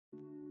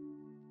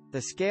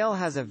The scale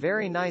has a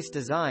very nice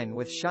design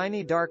with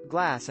shiny dark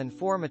glass and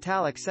 4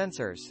 metallic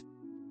sensors.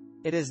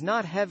 It is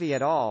not heavy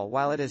at all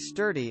while it is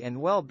sturdy and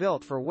well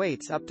built for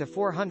weights up to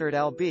 400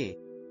 lb.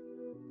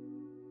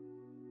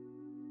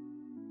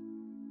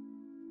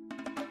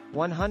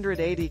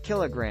 180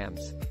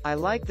 kilograms. I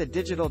like the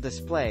digital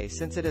display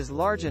since it is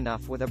large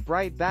enough with a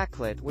bright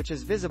backlit which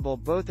is visible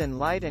both in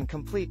light and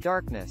complete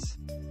darkness.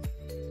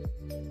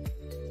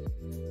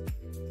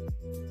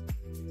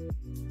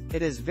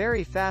 It is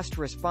very fast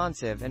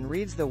responsive and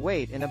reads the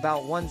weight in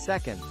about 1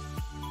 second.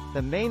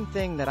 The main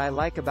thing that I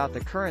like about the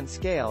current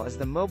scale is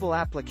the mobile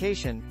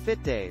application,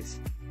 Fitdays.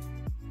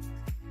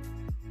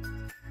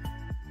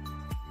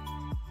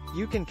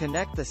 You can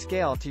connect the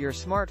scale to your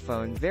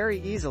smartphone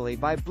very easily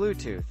by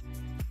Bluetooth.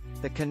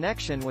 The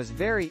connection was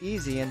very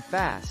easy and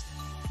fast.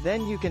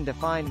 Then you can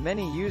define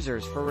many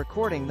users for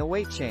recording the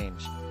weight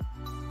change.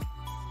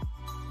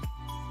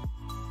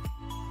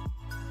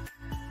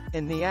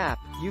 In the app,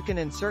 you can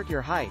insert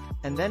your height,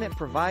 and then it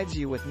provides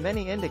you with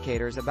many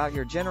indicators about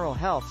your general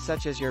health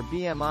such as your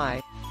BMI,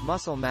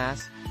 muscle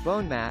mass,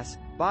 bone mass,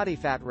 body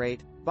fat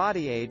rate,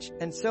 body age,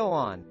 and so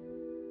on.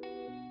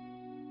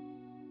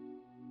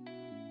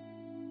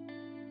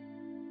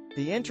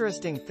 The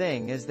interesting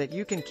thing is that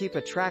you can keep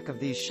a track of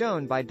these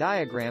shown by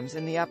diagrams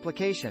in the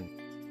application.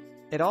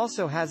 It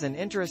also has an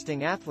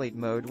interesting athlete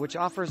mode which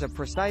offers a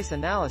precise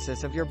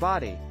analysis of your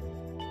body.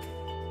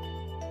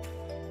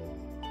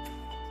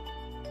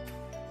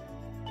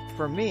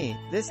 For me,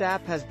 this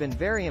app has been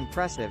very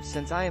impressive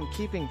since I am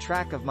keeping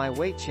track of my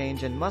weight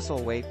change and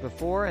muscle weight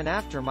before and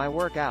after my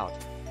workout.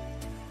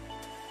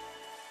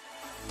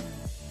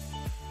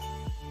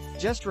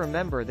 Just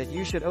remember that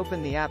you should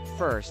open the app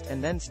first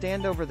and then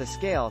stand over the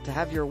scale to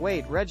have your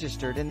weight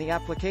registered in the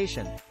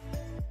application.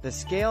 The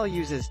scale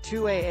uses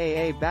 2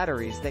 AAA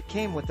batteries that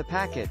came with the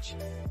package.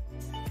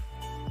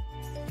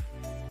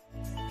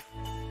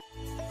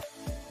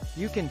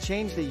 You can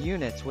change the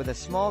units with a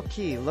small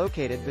key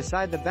located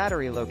beside the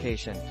battery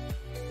location.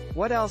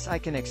 What else I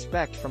can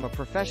expect from a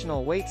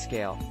professional weight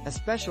scale,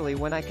 especially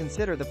when I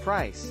consider the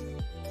price?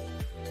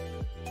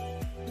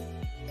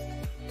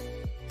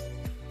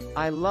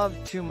 I love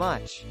too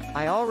much.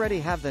 I already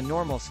have the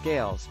normal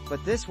scales,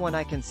 but this one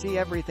I can see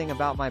everything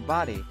about my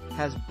body,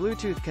 has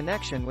Bluetooth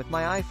connection with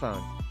my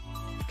iPhone.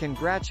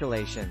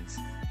 Congratulations.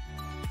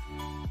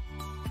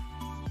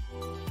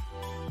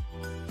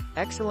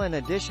 Excellent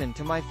addition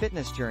to my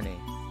fitness journey.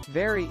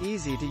 Very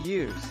easy to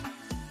use.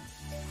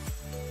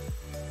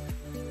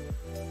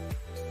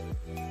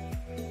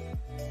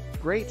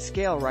 Great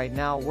scale. Right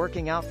now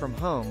working out from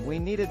home we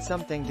needed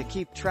something to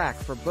keep track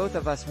for both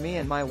of us, me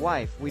and my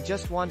wife. We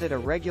just wanted a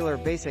regular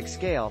basic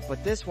scale,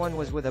 but this one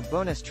was with a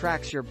bonus,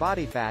 tracks your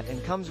body fat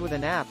and comes with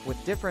an app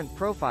with different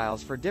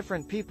profiles for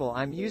different people.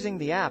 I'm using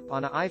the app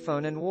on an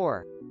iPhone and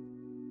War.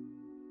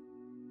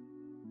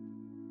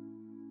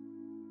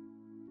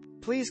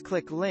 Please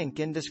click link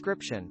in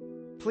description.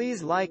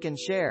 Please like and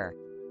share.